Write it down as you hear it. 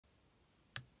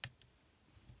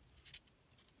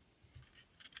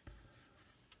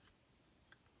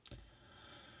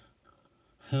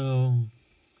Hello,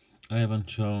 I haven't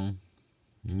shown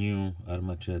new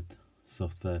ArmaChat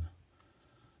software.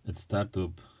 At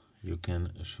startup you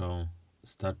can show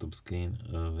startup screen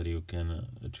where you can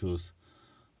choose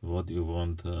what you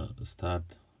want start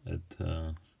at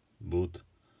boot.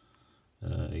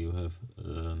 You have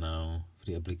now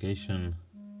free application.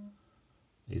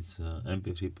 It's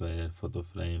MP3 player, photo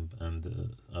frame,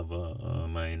 and our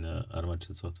main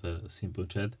ArmaChat software, Simple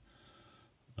Chat.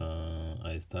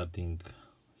 I starting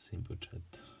Simple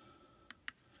Chat.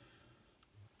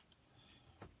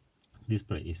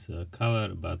 Display is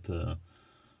color, but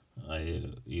I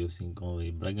using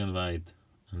only black and white,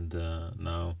 and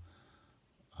now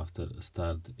after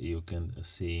start you can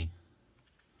see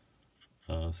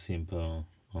simple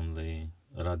only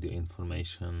radio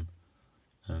information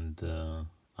and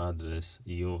address.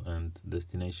 You and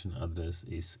destination address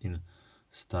is in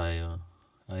style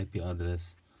IP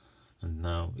address, and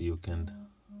now you can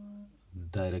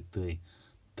directly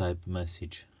type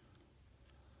message,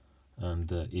 and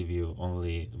if you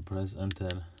only press enter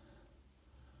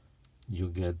you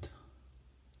get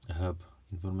help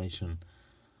information.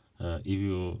 If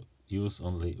you use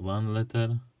only one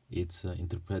letter, it's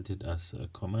interpreted as a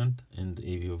comment, and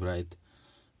if you write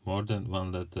more than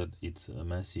one letter, it's a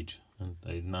message. And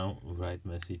I now write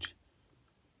message.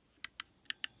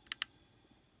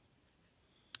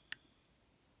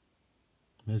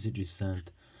 Message is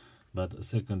sent, but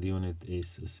second unit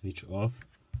is switch off.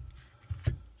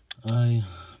 I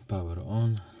power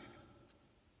on.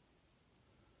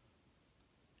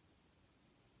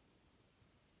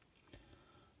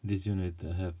 This unit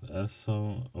have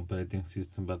also operating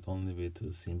system, but only with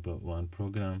a simple one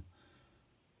program.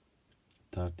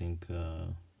 Starting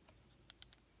and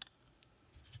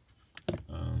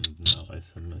now I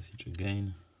send message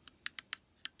again.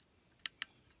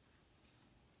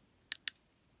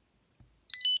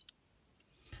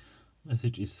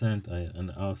 Message is sent,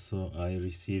 and also I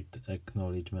received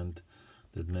acknowledgement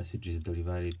that message is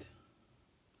delivered.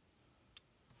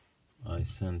 I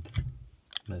sent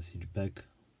message back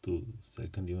to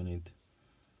second unit.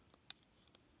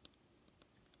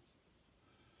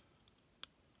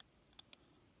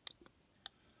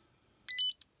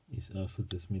 Is also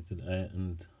transmitted,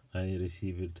 and I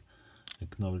received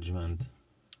acknowledgement.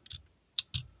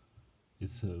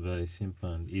 It's very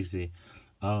simple and easy.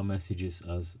 Our messages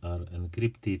are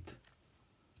encrypted,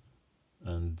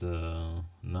 and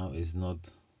now is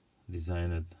not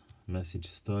designed message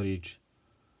storage.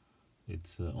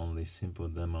 It's only simple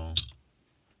demo.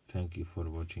 Thank you for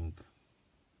watching.